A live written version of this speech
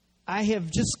I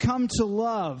have just come to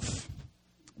love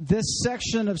this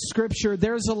section of Scripture.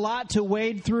 There's a lot to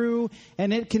wade through,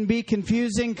 and it can be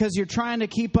confusing because you're trying to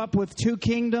keep up with two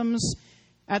kingdoms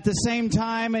at the same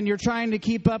time, and you're trying to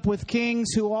keep up with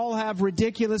kings who all have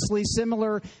ridiculously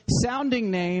similar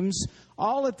sounding names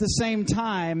all at the same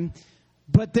time.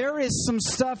 But there is some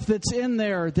stuff that's in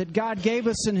there that God gave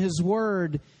us in His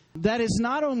Word that is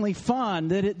not only fun,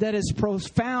 that is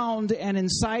profound and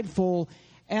insightful.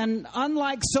 And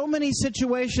unlike so many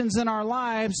situations in our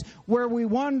lives where we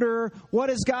wonder, what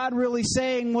is God really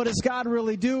saying? What is God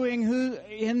really doing? Who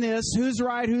in this? Who's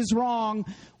right? Who's wrong?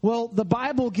 Well, the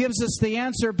Bible gives us the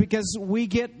answer because we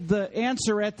get the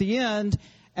answer at the end,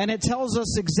 and it tells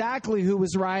us exactly who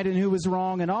was right and who was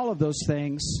wrong and all of those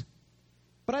things.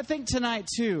 But I think tonight,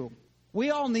 too, we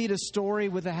all need a story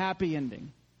with a happy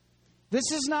ending.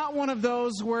 This is not one of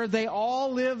those where they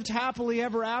all lived happily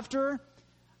ever after.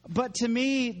 But to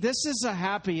me, this is a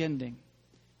happy ending.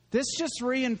 This just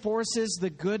reinforces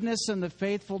the goodness and the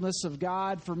faithfulness of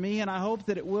God for me, and I hope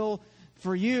that it will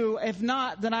for you. If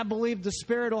not, then I believe the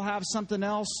Spirit will have something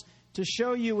else to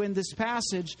show you in this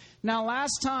passage. Now,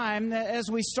 last time, as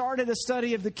we started a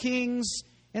study of the kings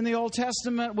in the Old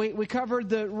Testament, we covered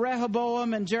the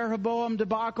Rehoboam and Jeroboam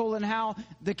debacle and how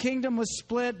the kingdom was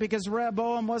split because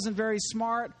Rehoboam wasn't very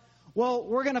smart. Well,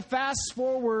 we're going to fast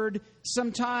forward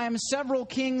some time, several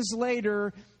kings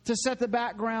later, to set the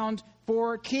background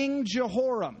for King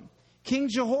Jehoram. King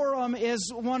Jehoram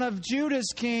is one of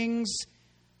Judah's kings,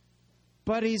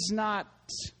 but he's not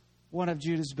one of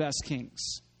Judah's best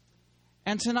kings.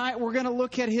 And tonight we're going to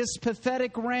look at his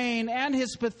pathetic reign and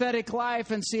his pathetic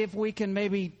life and see if we can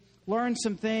maybe learn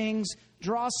some things,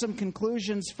 draw some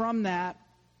conclusions from that.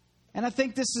 And I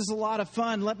think this is a lot of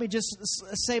fun. Let me just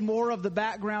say more of the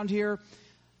background here.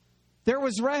 There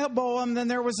was Rehoboam, then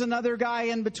there was another guy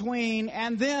in between,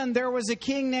 and then there was a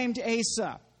king named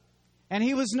Asa. And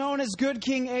he was known as Good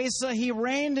King Asa. He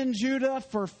reigned in Judah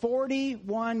for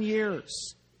 41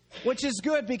 years, which is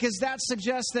good because that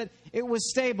suggests that it was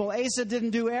stable. Asa didn't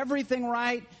do everything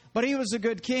right, but he was a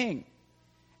good king.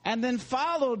 And then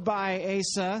followed by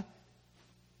Asa,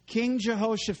 King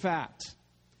Jehoshaphat.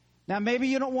 Now, maybe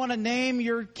you don't want to name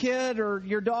your kid or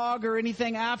your dog or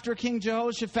anything after King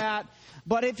Jehoshaphat,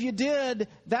 but if you did,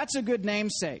 that's a good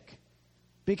namesake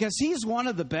because he's one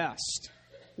of the best.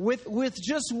 With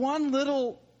just one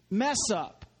little mess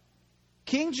up,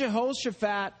 King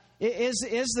Jehoshaphat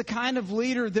is the kind of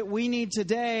leader that we need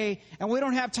today, and we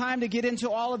don't have time to get into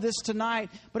all of this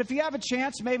tonight. But if you have a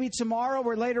chance, maybe tomorrow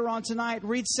or later on tonight,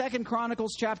 read 2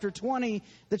 Chronicles chapter 20,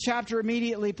 the chapter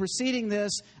immediately preceding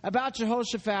this, about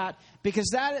Jehoshaphat, because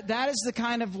that is the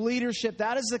kind of leadership,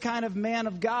 that is the kind of man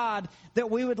of God that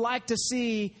we would like to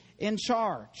see in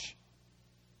charge.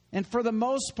 And for the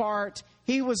most part,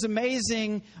 he was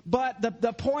amazing. But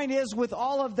the point is, with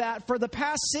all of that, for the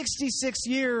past 66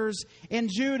 years in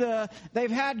Judah, they've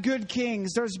had good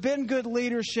kings. There's been good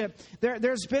leadership.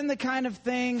 There's been the kind of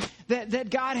thing that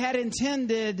God had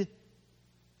intended.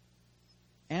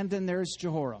 And then there's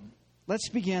Jehoram. Let's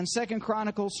begin. 2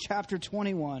 Chronicles chapter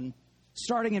 21,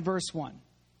 starting in verse 1.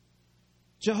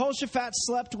 Jehoshaphat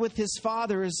slept with his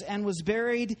fathers and was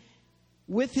buried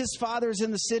with his fathers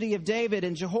in the city of David,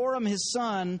 and Jehoram his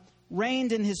son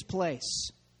reigned in his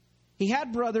place. He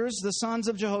had brothers, the sons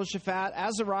of Jehoshaphat,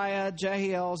 Azariah,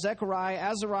 Jehiel, Zechariah,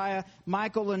 Azariah,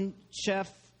 Michael, and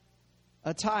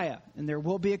Shephatiah. And there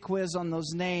will be a quiz on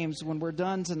those names when we're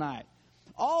done tonight.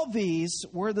 All these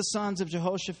were the sons of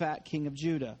Jehoshaphat, king of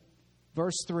Judah.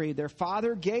 Verse 3, their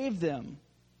father gave them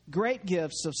great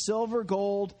gifts of silver,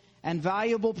 gold, and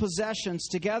valuable possessions,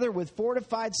 together with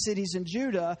fortified cities in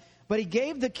Judah, but he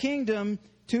gave the kingdom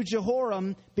to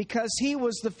Jehoram because he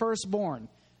was the firstborn.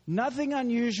 Nothing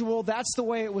unusual. That's the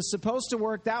way it was supposed to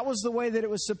work. That was the way that it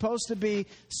was supposed to be.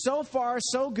 So far,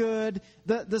 so good.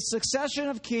 The succession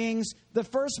of kings, the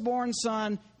firstborn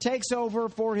son takes over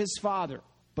for his father.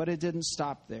 But it didn't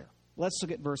stop there. Let's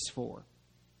look at verse 4.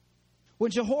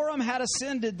 When Jehoram had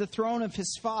ascended the throne of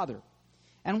his father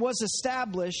and was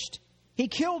established, he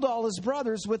killed all his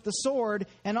brothers with the sword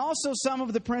and also some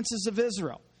of the princes of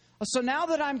Israel. So now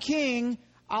that I'm king,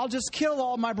 I'll just kill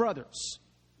all my brothers.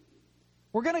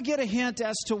 We're going to get a hint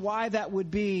as to why that would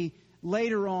be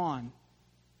later on.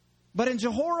 But in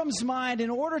Jehoram's mind, in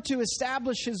order to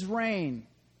establish his reign,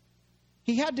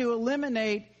 he had to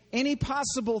eliminate any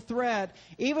possible threat,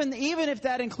 even if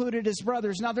that included his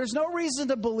brothers. Now, there's no reason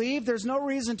to believe, there's no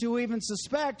reason to even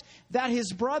suspect that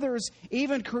his brothers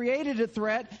even created a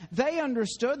threat. They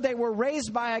understood. They were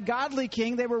raised by a godly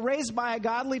king. They were raised by a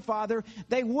godly father.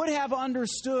 They would have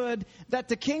understood that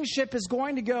the kingship is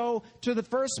going to go to the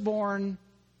firstborn.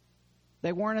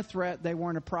 They weren't a threat. They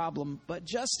weren't a problem. But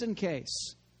just in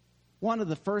case, one of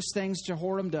the first things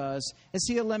Jehoram does is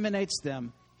he eliminates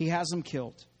them. He has them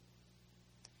killed.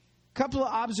 A couple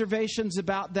of observations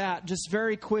about that, just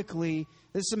very quickly.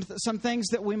 There's some things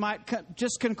that we might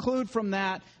just conclude from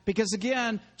that. Because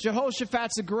again,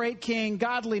 Jehoshaphat's a great king,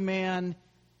 godly man.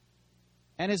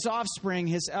 And his offspring,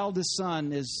 his eldest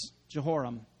son, is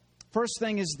Jehoram. First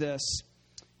thing is this.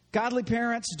 Godly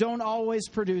parents don't always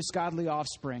produce godly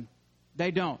offspring.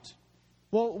 They don't.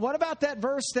 Well, what about that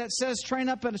verse that says, train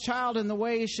up a child in the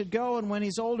way he should go, and when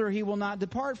he's older, he will not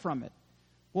depart from it?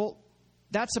 Well,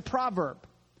 that's a proverb,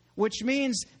 which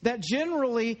means that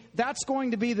generally that's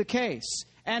going to be the case.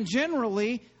 And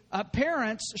generally,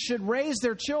 parents should raise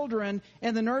their children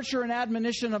in the nurture and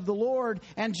admonition of the Lord.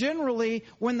 And generally,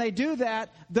 when they do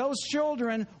that, those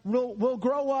children will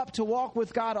grow up to walk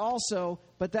with God also.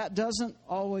 But that doesn't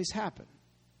always happen.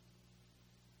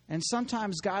 And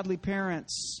sometimes godly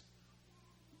parents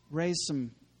raise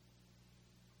some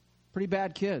pretty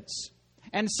bad kids.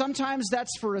 And sometimes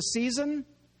that's for a season,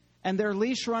 and their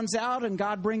leash runs out, and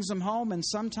God brings them home, and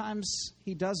sometimes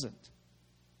He doesn't.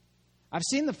 I've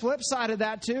seen the flip side of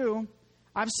that too.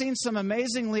 I've seen some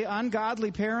amazingly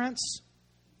ungodly parents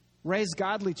raise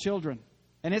godly children,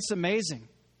 and it's amazing.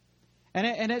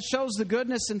 And it shows the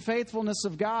goodness and faithfulness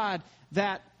of God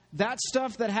that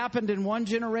stuff that happened in one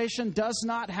generation does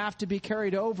not have to be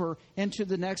carried over into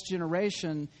the next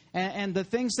generation. And the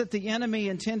things that the enemy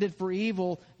intended for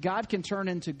evil, God can turn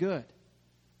into good.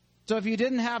 So if you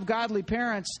didn't have godly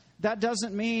parents, that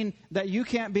doesn't mean that you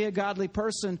can't be a godly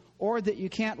person or that you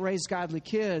can't raise godly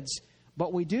kids.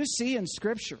 But we do see in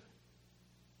Scripture,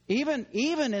 even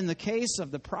in the case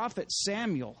of the prophet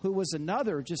Samuel, who was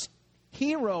another just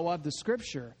hero of the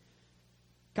Scripture,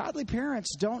 godly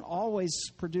parents don't always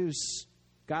produce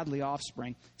godly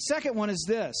offspring. Second one is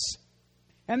this,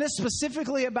 and this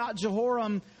specifically about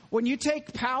Jehoram. When you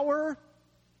take power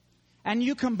and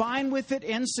you combine with it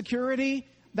insecurity,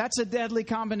 that's a deadly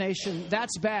combination.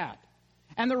 That's bad.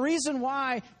 And the reason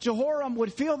why Jehoram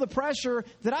would feel the pressure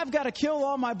that I've got to kill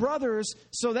all my brothers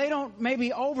so they don't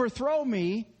maybe overthrow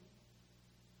me,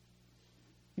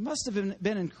 he must have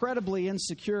been incredibly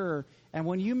insecure. And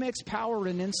when you mix power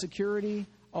and insecurity,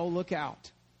 oh, look out.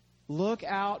 Look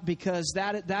out, because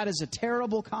that is a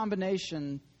terrible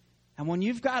combination. And when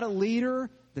you've got a leader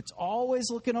that's always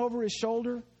looking over his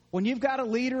shoulder, when you've got a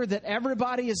leader that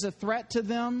everybody is a threat to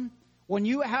them, when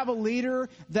you have a leader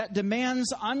that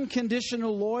demands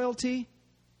unconditional loyalty,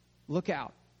 look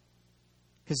out.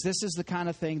 Because this is the kind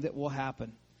of thing that will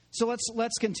happen. So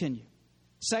let's continue.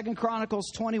 2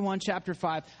 Chronicles 21, chapter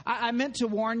 5. I meant to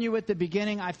warn you at the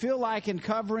beginning. I feel like in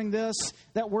covering this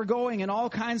that we're going in all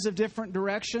kinds of different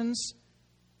directions.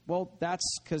 Well,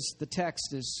 that's because the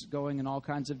text is going in all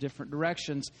kinds of different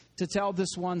directions to tell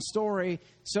this one story.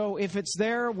 So if it's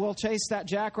there, we'll chase that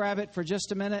jackrabbit for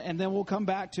just a minute, and then we'll come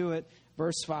back to it.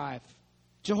 Verse 5.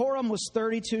 Jehoram was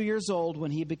 32 years old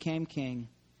when he became king,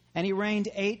 and he reigned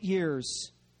 8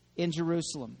 years in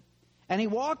Jerusalem. And he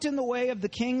walked in the way of the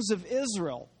kings of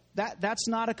Israel. That's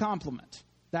not a compliment.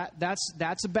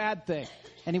 That's a bad thing.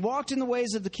 And he walked in the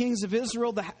ways of the kings of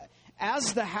Israel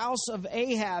as the house of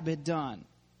Ahab had done.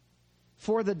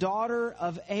 For the daughter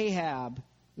of Ahab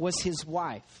was his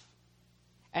wife.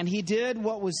 And he did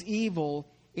what was evil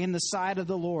in the sight of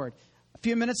the Lord. A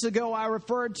few minutes ago, I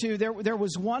referred to there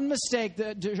was one mistake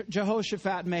that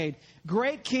Jehoshaphat made.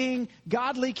 Great king,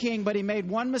 godly king, but he made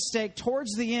one mistake.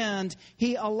 Towards the end,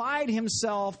 he allied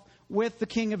himself with the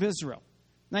king of Israel.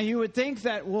 Now, you would think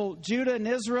that, well, Judah and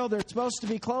Israel, they're supposed to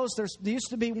be close. There used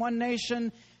to be one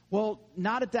nation. Well,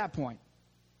 not at that point.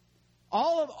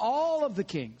 All of the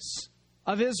kings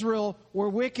of Israel were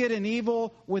wicked and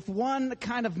evil, with one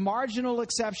kind of marginal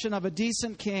exception of a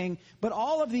decent king. But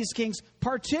all of these kings,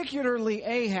 particularly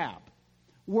Ahab,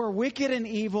 were wicked and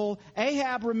evil.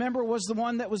 Ahab, remember, was the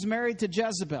one that was married to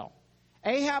Jezebel.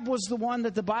 Ahab was the one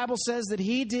that the Bible says that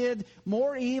he did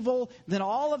more evil than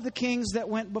all of the kings that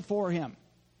went before him.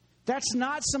 That's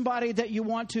not somebody that you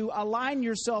want to align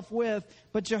yourself with.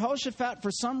 But Jehoshaphat,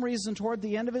 for some reason, toward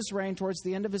the end of his reign, towards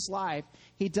the end of his life,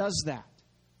 he does that.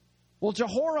 Well,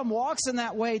 Jehoram walks in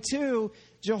that way too.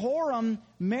 Jehoram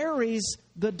marries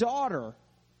the daughter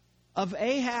of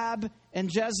Ahab and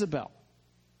Jezebel.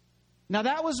 Now,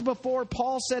 that was before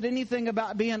Paul said anything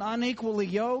about being unequally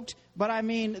yoked. But I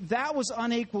mean, that was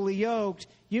unequally yoked.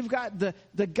 You've got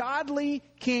the godly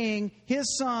king,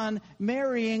 his son,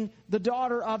 marrying the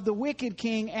daughter of the wicked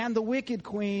king and the wicked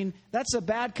queen. That's a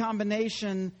bad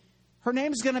combination. Her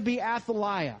name's going to be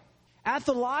Athaliah.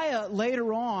 Athaliah,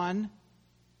 later on,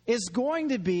 is going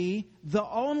to be the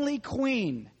only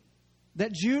queen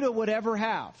that Judah would ever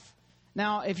have.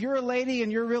 Now, if you're a lady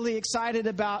and you're really excited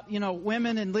about,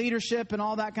 women and leadership and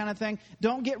all that kind of thing,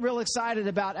 don't get real excited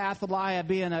about Athaliah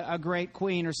being a great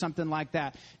queen or something like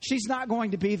that. She's not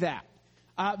going to be that.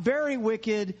 Very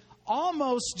wicked,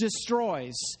 almost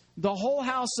destroys the whole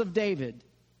house of David.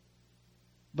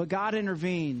 But God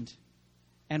intervened,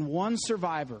 and one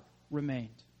survivor remained.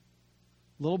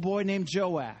 A little boy named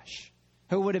Joash,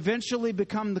 who would eventually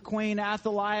become the queen.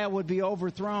 Athaliah would be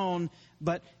overthrown,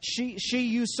 but she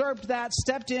usurped that,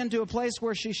 stepped into a place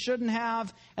where she shouldn't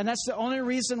have, and that's the only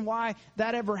reason why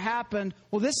that ever happened.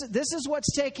 Well, this is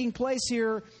what's taking place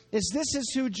here, this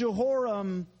is who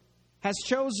Jehoram has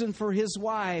chosen for his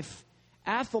wife,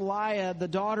 Athaliah, the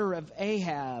daughter of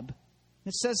Ahab.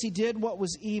 It says he did what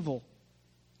was evil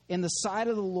in the sight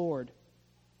of the Lord.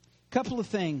 A couple of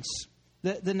things.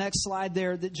 The next slide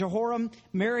there, that Jehoram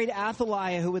married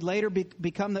Athaliah, who would later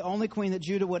become the only queen that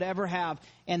Judah would ever have.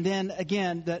 And then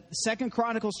again, the 2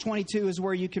 Chronicles 22 is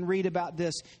where you can read about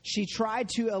this. She tried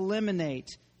to eliminate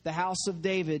the house of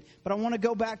David. But I want to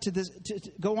go back to this,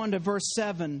 go on to verse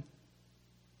 7.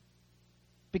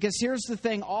 Because here's the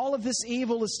thing, all of this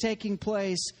evil is taking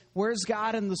place. Where's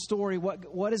God in the story?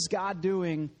 What is God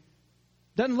doing?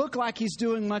 Doesn't look like he's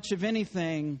doing much of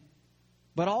anything.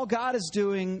 But all God is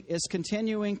doing is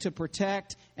continuing to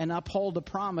protect and uphold a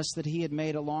promise that he had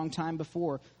made a long time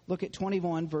before. Look at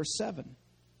 21, verse 7.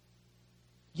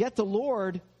 Yet the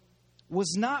Lord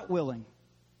was not willing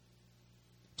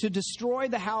to destroy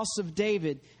the house of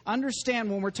David.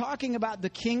 Understand, when we're talking about the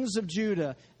kings of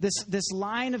Judah, this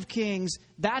line of kings,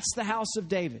 that's the house of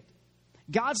David.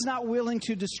 God's not willing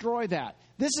to destroy that.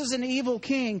 This is an evil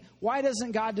king. Why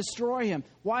doesn't God destroy him?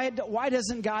 Why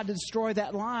doesn't God destroy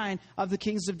that line of the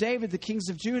kings of David, the kings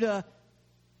of Judah?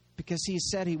 Because he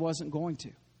said he wasn't going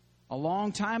to. A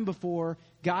long time before,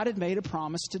 God had made a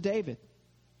promise to David.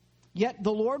 Yet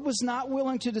the Lord was not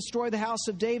willing to destroy the house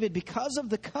of David because of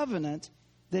the covenant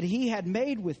that he had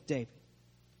made with David.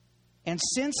 And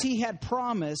since he had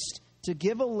promised to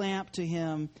give a lamp to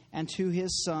him and to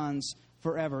his sons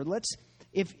forever.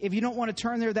 If you don't want to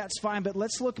turn there, that's fine. But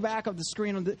let's look back on the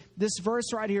screen on this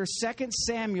verse right here, 2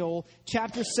 Samuel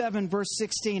chapter 7, verse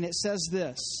 16. It says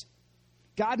this.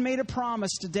 God made a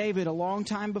promise to David a long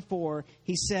time before.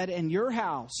 He said, "And your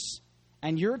house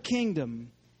and your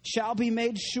kingdom shall be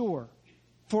made sure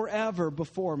forever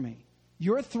before me.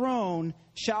 Your throne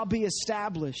shall be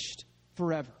established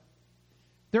forever."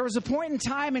 There was a point in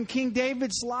time in King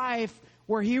David's life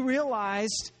where he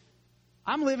realized,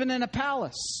 I'm living in a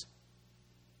palace.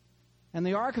 And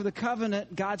the Ark of the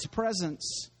Covenant, God's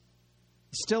presence,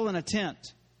 is still in a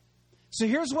tent. So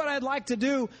here's what I'd like to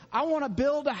do. I want to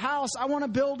build a house. I want to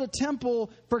build a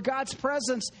temple for God's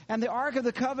presence and the Ark of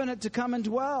the Covenant to come and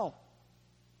dwell.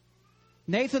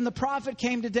 Nathan the prophet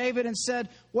came to David and said,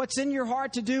 "What's in your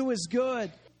heart to do is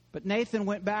good." But Nathan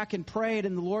went back and prayed,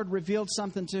 and the Lord revealed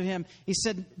something to him. He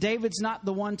said, David's not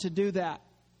the one to do that.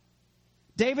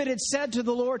 David had said to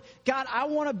the Lord, "God, I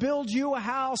want to build you a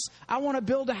house. I want to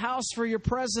build a house for your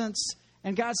presence."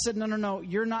 And God said, No,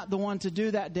 you're not the one to do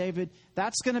that, David.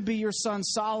 That's going to be your son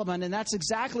Solomon, and that's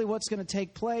exactly what's going to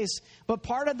take place. But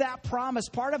part of that promise,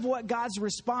 part of what God's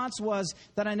response was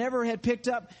that I never had picked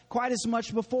up quite as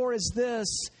much before is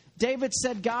this. David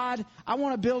said, "God, I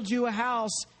want to build you a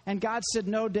house." And God said,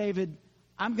 "No, David,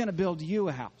 I'm going to build you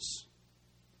a house.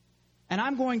 And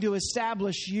I'm going to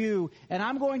establish you, and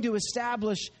I'm going to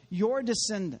establish your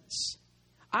descendants.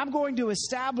 I'm going to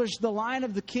establish the line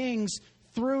of the kings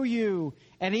through you."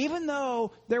 And even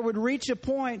though there would reach a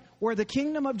point where the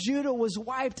kingdom of Judah was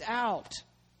wiped out,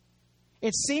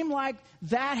 it seemed like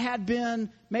that had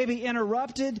been maybe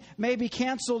interrupted, maybe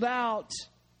canceled out.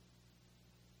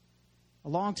 A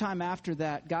long time after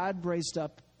that, God raised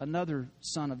up another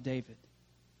son of David,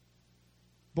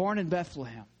 born in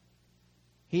Bethlehem.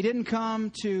 He didn't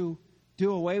come to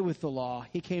do away with the law.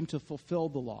 He came to fulfill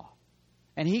the law.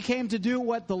 And he came to do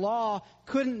what the law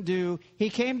couldn't do. He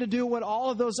came to do what all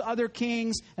of those other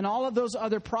kings and all of those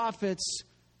other prophets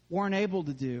weren't able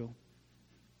to do.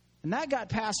 And that got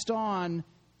passed on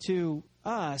to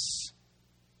us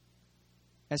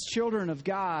as children of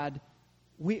God.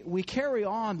 We carry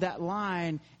on that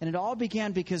line, and it all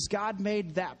began because God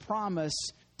made that promise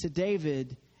to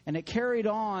David. And it carried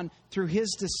on through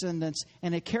his descendants,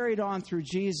 and it carried on through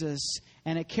Jesus,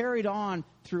 and it carried on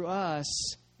through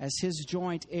us as his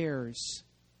joint heirs.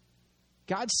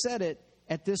 God said it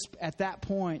at that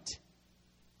point,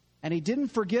 and he didn't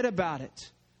forget about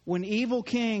it. When evil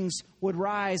kings would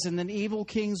rise and then evil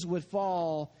kings would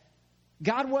fall,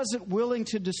 God wasn't willing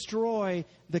to destroy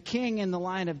the king in the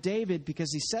line of David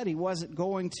because he said he wasn't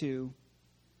going to.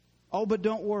 Oh, but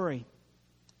don't worry.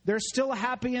 There's still a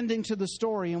happy ending to the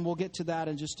story, and we'll get to that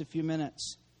in just a few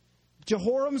minutes.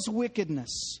 Jehoram's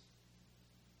wickedness,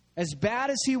 as bad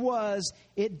as he was,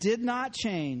 it did not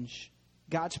change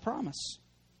God's promise.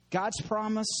 God's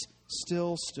promise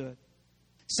still stood.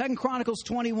 2 Chronicles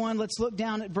 21, let's look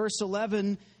down at verse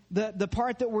 11. The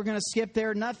part that we're going to skip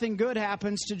there, nothing good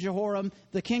happens to Jehoram.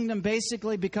 The kingdom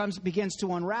basically begins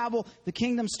to unravel. The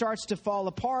kingdom starts to fall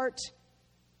apart.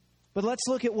 But let's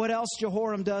look at what else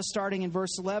Jehoram does starting in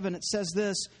verse 11. It says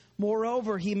this,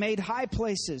 "Moreover, he made high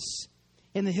places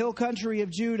in the hill country of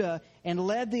Judah and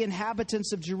led the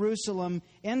inhabitants of Jerusalem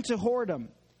into whoredom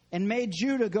and made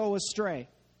Judah go astray."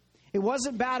 It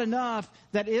wasn't bad enough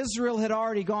that Israel had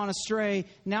already gone astray.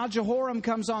 Now Jehoram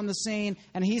comes on the scene,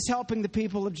 and he's helping the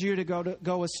people of Judah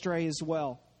go astray as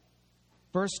well.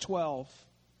 Verse 12,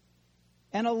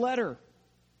 "And a letter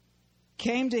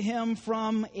came to him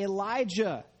from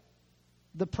Elijah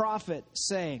the prophet,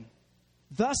 saying,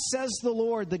 'Thus says the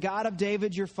Lord, the God of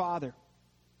David your father,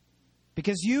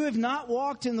 because you have not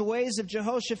walked in the ways of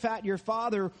Jehoshaphat your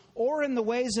father, or in the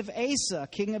ways of Asa,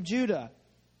 king of Judah,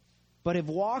 but have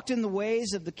walked in the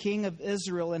ways of the king of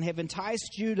Israel, and have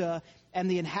enticed Judah and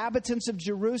the inhabitants of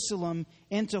Jerusalem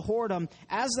into whoredom,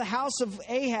 as the house of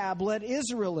Ahab led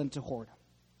Israel into whoredom.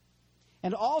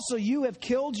 And also you have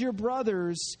killed your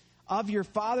brothers of your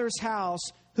father's house,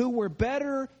 who were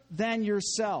better than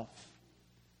yourself.'"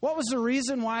 What was the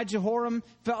reason why Jehoram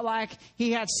felt like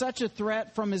he had such a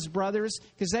threat from his brothers?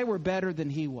 Because they were better than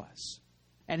he was.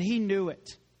 And he knew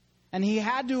it. And he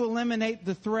had to eliminate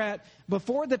the threat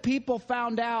before the people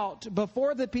found out,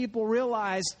 before the people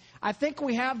realized, I think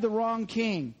we have the wrong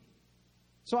king.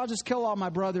 So I'll just kill all my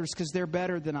brothers because they're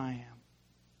better than I am.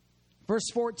 Verse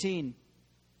 14,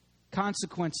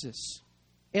 consequences.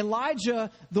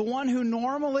 Elijah, the one who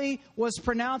normally was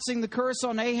pronouncing the curse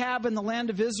on Ahab in the land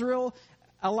of Israel,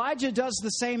 Elijah does the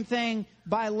same thing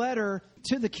by letter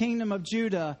to the kingdom of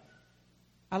Judah.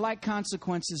 I like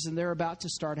consequences, and they're about to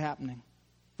start happening.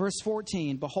 Verse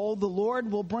 14, "Behold, the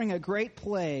Lord will bring a great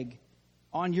plague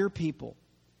on your people,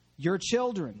 your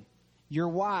children, your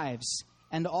wives,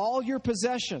 and all your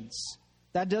possessions."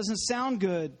 That doesn't sound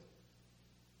good.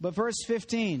 But verse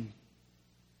 15,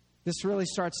 this really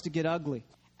starts to get ugly.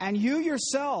 "And you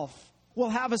yourself will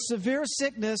have a severe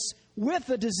sickness with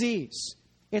a disease."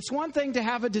 It's one thing to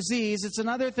have a disease. It's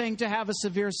another thing to have a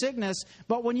severe sickness.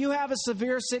 But when you have a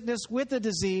severe sickness with a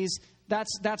disease,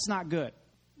 that's not good.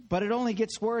 But it only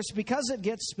gets worse because it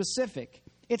gets specific.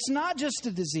 It's not just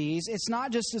a disease. It's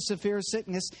not just a severe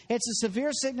sickness. It's a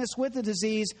severe sickness with a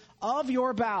disease of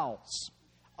your bowels,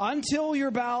 until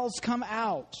your bowels come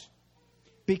out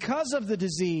because of the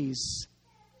disease.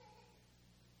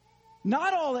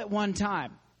 Not all at one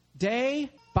time,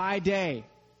 day by day.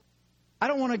 I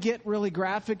don't want to get really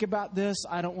graphic about this.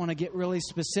 I don't want to get really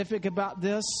specific about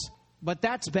this, but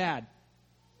that's bad.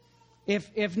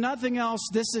 If nothing else,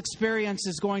 this experience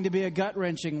is going to be a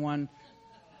gut-wrenching one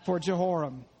for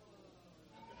Jehoram.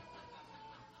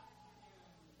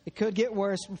 It could get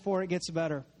worse before it gets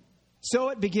better. So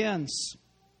it begins.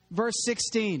 Verse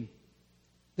 16,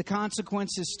 the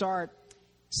consequences start.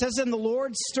 It says, "And the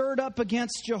Lord stirred up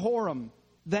against Jehoram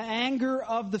the anger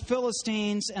of the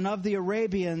Philistines and of the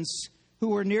Arabians who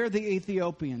were near the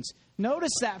Ethiopians."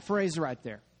 Notice that phrase right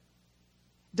there.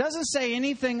 It doesn't say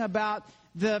anything about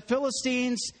the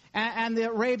Philistines and the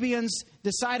Arabians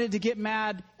decided to get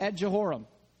mad at Jehoram.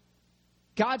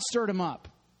 God stirred them up.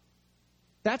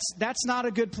 That's not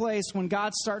a good place when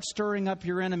God starts stirring up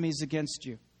your enemies against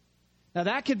you. Now,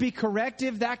 that could be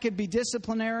corrective. That could be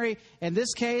disciplinary. In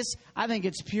this case, I think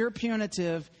it's pure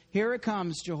punitive. Here it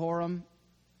comes, Jehoram.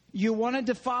 You wanted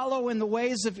to follow in the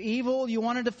ways of evil. You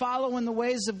wanted to follow in the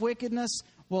ways of wickedness.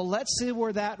 Well, let's see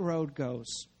where that road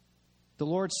goes. The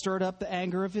Lord stirred up the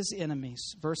anger of his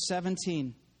enemies. Verse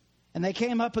 17. "And they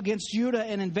came up against Judah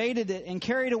and invaded it and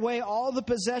carried away all the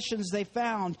possessions they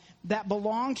found that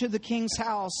belonged to the king's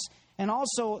house, and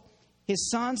also his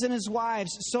sons and his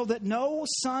wives, so that no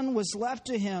son was left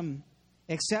to him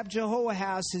except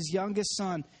Jehoahaz, his youngest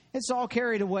son." It's all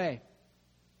carried away.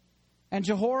 And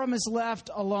Jehoram is left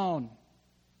alone.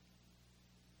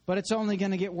 But it's only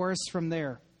going to get worse from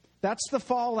there. That's the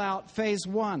fallout, phase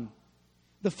 1.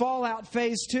 The fallout,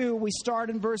 phase 2, we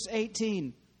start in verse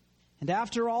 18. "And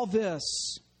after all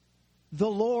this, the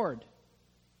Lord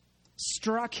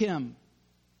struck him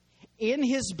in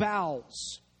his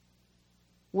bowels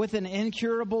with an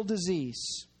incurable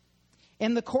disease.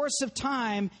 In the course of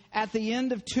time, at the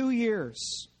end of 2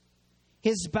 years,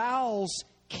 his bowels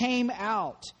came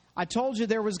out." I told you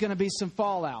there was going to be some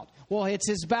fallout. Well, it's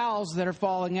his bowels that are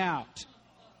falling out.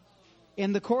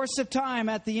 In the course of time,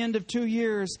 at the end of 2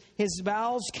 years, his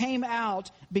bowels came out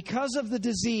because of the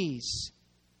disease,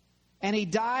 and he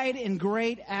died in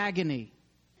great agony.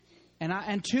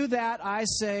 And to that I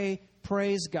say,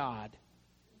 praise God.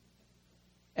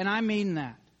 And I mean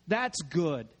that. That's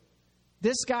good.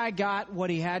 This guy got what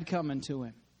he had coming to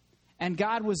him. And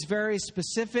God was very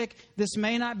specific. This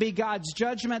may not be God's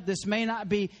judgment. This may not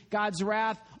be God's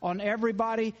wrath on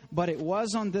everybody, but it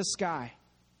was on this guy.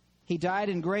 He died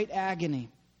in great agony.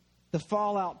 The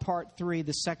fallout, part 3,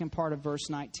 the second part of verse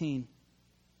 19.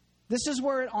 This is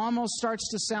where it almost starts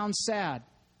to sound sad.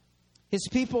 His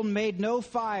people made no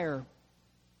fire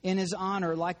in his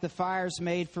honor like the fires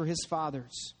made for his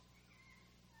fathers.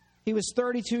 He was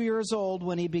 32 years old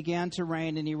when he began to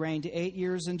reign, and he reigned 8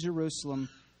 years in Jerusalem.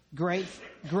 Great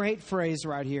phrase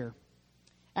right here.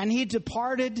 And he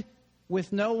departed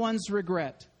with no one's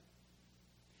regret.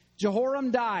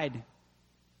 Jehoram died,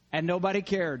 and nobody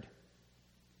cared.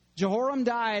 Jehoram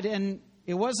died, and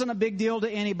it wasn't a big deal to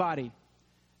anybody.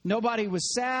 Nobody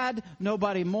was sad.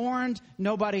 Nobody mourned.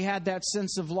 Nobody had that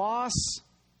sense of loss.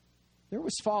 There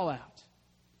was fallout.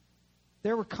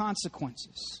 There were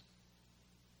consequences.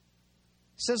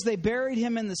 It says they buried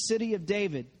him in the city of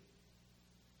David,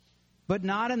 but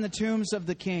not in the tombs of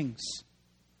the kings.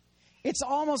 It's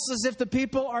almost as if the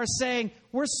people are saying,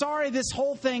 we're sorry this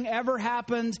whole thing ever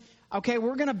happened. Okay,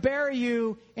 we're going to bury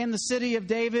you in the city of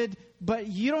David, but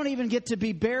you don't even get to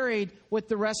be buried with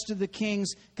the rest of the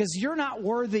kings because you're not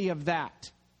worthy of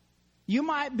that. You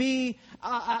might be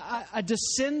a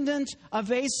descendant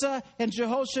of Asa and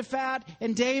Jehoshaphat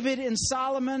and David and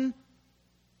Solomon,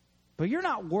 but you're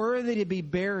not worthy to be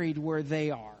buried where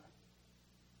they are.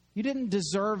 You didn't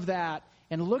deserve that.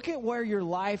 And look at where your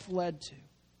life led to.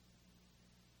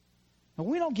 Now,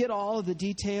 we don't get all of the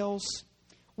details.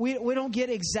 We don't get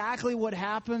exactly what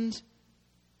happened.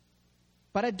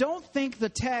 But I don't think the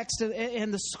text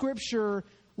and the Scripture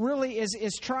really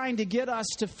is trying to get us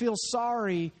to feel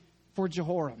sorry for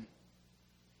Jehoram.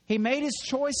 He made his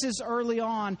choices early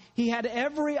on. He had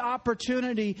every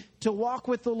opportunity to walk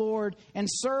with the Lord and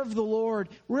serve the Lord.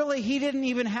 Really, he didn't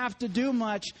even have to do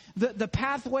much. The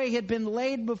pathway had been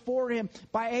laid before him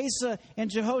by Asa and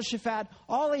Jehoshaphat.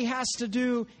 All he has to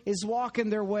do is walk in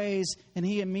their ways, and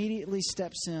he immediately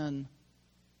steps in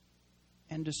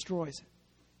and destroys it.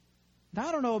 Now,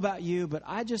 I don't know about you, but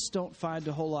I just don't find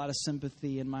a whole lot of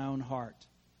sympathy in my own heart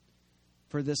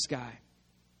for this guy.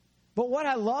 But what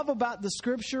I love about the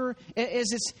Scripture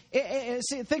is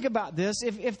think about this.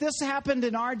 If this happened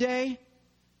in our day,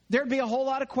 there'd be a whole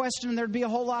lot of question. There'd be a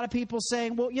whole lot of people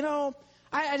saying, well, you know,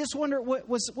 I just wonder,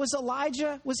 was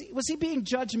Elijah, was he being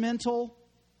judgmental?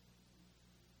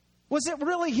 Was it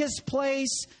really his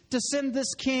place to send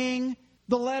this king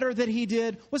the letter that he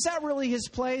did? Was that really his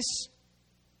place?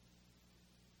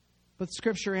 But the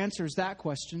Scripture answers that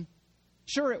question.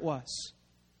 Sure it was.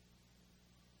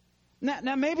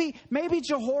 Now maybe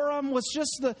Jehoram was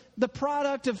just the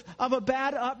product of a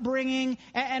bad upbringing,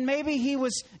 and maybe he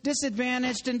was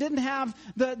disadvantaged and didn't have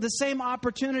the same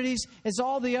opportunities as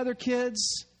all the other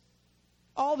kids,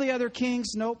 all the other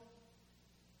kings. Nope,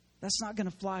 that's not going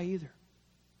to fly either.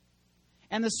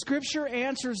 And the Scripture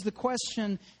answers the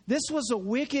question, this was a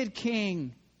wicked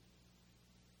king,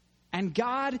 and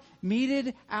God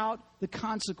meted out the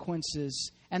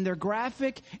consequences. And they're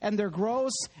graphic, and they're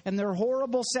gross, and they're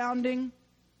horrible sounding.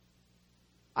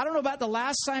 I don't know about the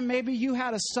last time maybe you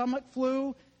had a stomach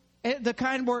flu, the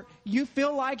kind where you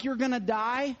feel like you're going to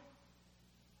die,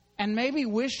 and maybe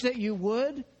wish that you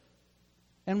would.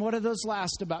 And what do those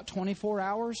last? About 24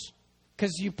 hours?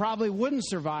 Because you probably wouldn't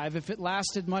survive if it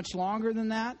lasted much longer than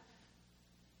that.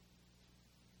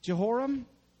 Jehoram,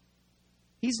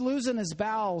 he's losing his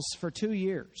bowels for 2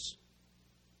 years.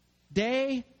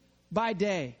 Day by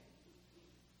day.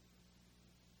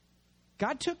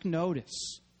 God took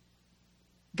notice.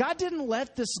 God didn't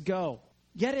let this go.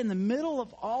 Yet in the middle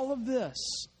of all of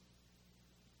this,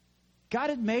 God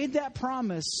had made that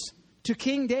promise to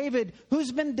King David,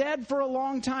 who's been dead for a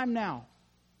long time now.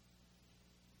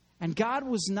 And God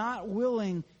was not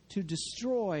willing to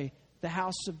destroy the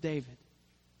house of David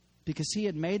because he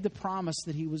had made the promise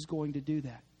that he was going to do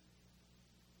that.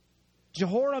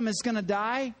 Jehoram is going to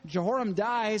die. Jehoram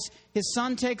dies. His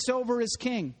son takes over as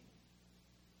king.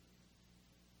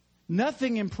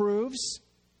 Nothing improves.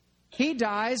 He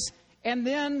dies. And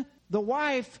then the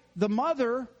wife, the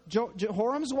mother,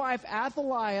 Jehoram's wife,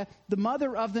 Athaliah, the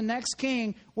mother of the next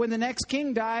king, when the next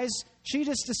king dies, she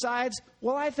just decides,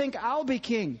 well, I think I'll be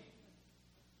king.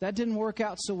 That didn't work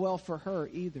out so well for her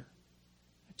either.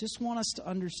 I just want us to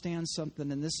understand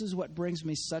something, and this is what brings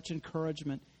me such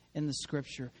encouragement in the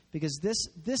Scripture. Because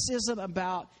this isn't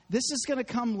about, this is going to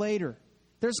come later.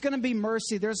 There's going to be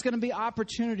mercy. There's going to be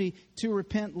opportunity to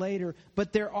repent later.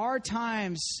 But there are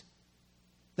times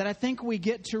that I think we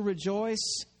get to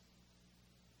rejoice,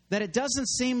 that it doesn't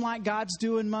seem like God's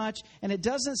doing much, and it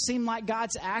doesn't seem like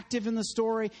God's active in the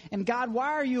story. And God, why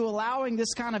are you allowing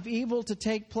this kind of evil to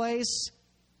take place?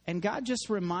 And God just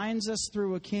reminds us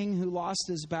through a king who lost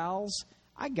his bowels,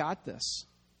 I got this.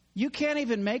 You can't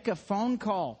even make a phone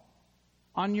call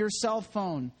on your cell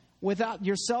phone without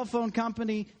your cell phone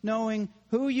company knowing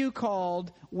who you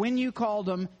called, when you called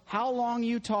them, how long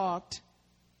you talked.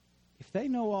 If they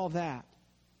know all that,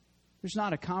 there's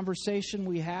not a conversation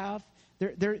we have.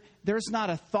 There's not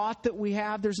a thought that we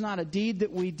have. There's not a deed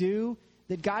that we do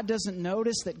that God doesn't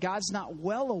notice, that God's not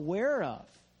well aware of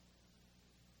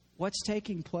what's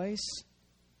taking place.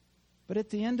 But at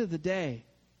the end of the day,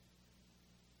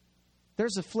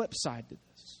 there's a flip side to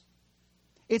this.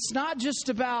 It's not just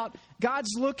about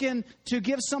God's looking to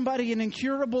give somebody an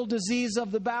incurable disease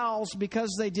of the bowels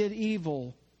because they did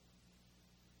evil.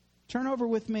 Turn over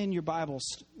with me in your Bibles.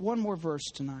 One more verse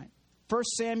tonight. 1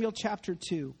 Samuel chapter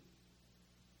 2,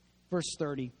 verse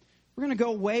 30. We're going to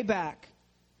go way back,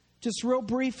 just real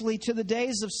briefly, to the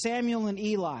days of Samuel and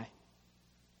Eli.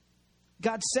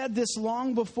 God said this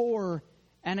long before,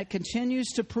 and it continues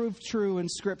to prove true in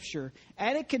Scripture.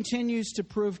 And it continues to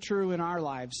prove true in our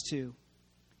lives too.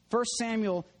 1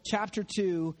 Samuel chapter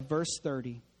 2, verse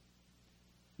 30.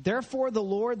 Therefore the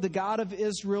Lord, the God of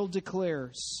Israel,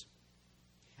 declares,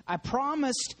 I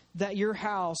promised that your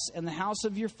house and the house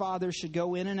of your father should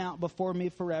go in and out before me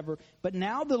forever. But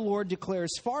now the Lord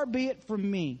declares, far be it from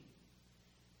me.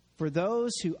 For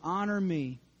those who honor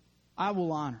me, I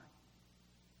will honor.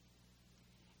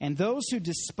 And those who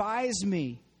despise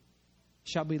me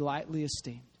shall be lightly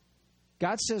esteemed.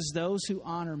 God says, those who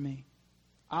honor me,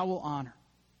 I will honor.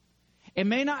 It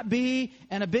may not be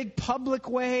in a big public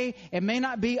way. It may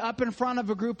not be up in front of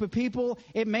a group of people.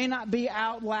 It may not be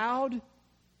out loud.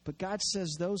 But God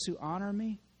says, those who honor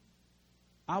me,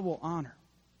 I will honor.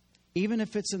 Even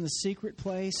if it's in the secret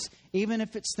place, even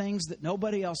if it's things that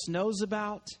nobody else knows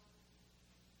about,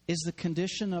 is the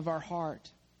condition of our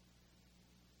heart.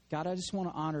 God, I just want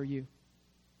to honor you.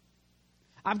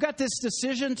 I've got this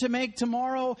decision to make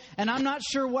tomorrow, and I'm not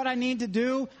sure what I need to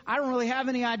do. I don't really have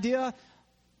any idea.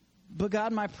 But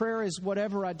God, my prayer is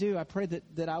whatever I do, I pray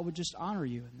that I would just honor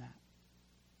you in that.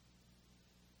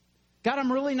 God,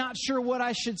 I'm really not sure what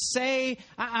I should say.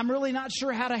 I'm really not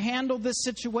sure how to handle this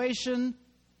situation.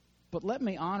 But let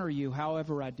me honor you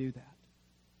however I do that.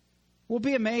 We'll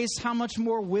be amazed how much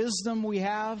more wisdom we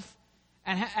have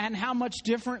and how much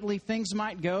differently things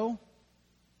might go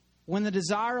when the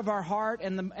desire of our heart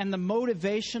and the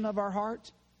motivation of our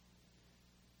heart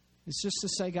is just to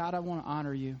say, God, I want to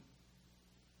honor you.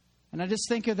 And I just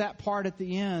think of that part at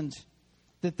the end,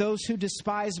 that those who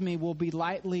despise me will be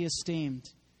lightly esteemed.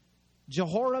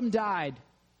 Jehoram died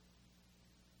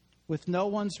with no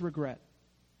one's regret.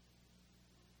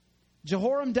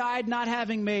 Jehoram died not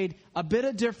having made a bit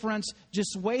of difference,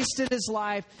 just wasted his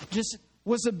life, just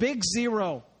was a big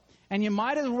zero. And you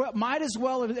might as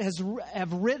well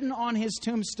have written on his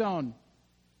tombstone,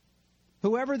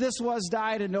 whoever this was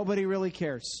died and nobody really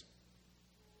cares.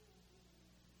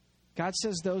 God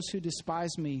says those who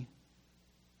despise me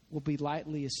will be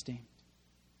lightly esteemed.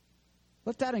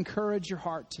 Let that encourage your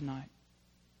heart tonight.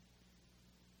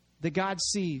 That God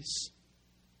sees.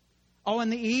 Oh,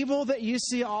 and the evil that you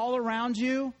see all around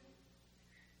you,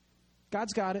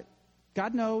 God's got it.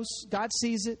 God knows. God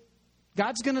sees it.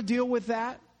 God's going to deal with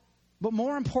that. But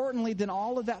more importantly than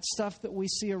all of that stuff that we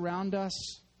see around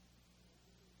us,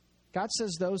 God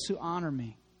says those who honor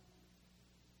me,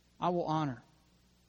 I will honor.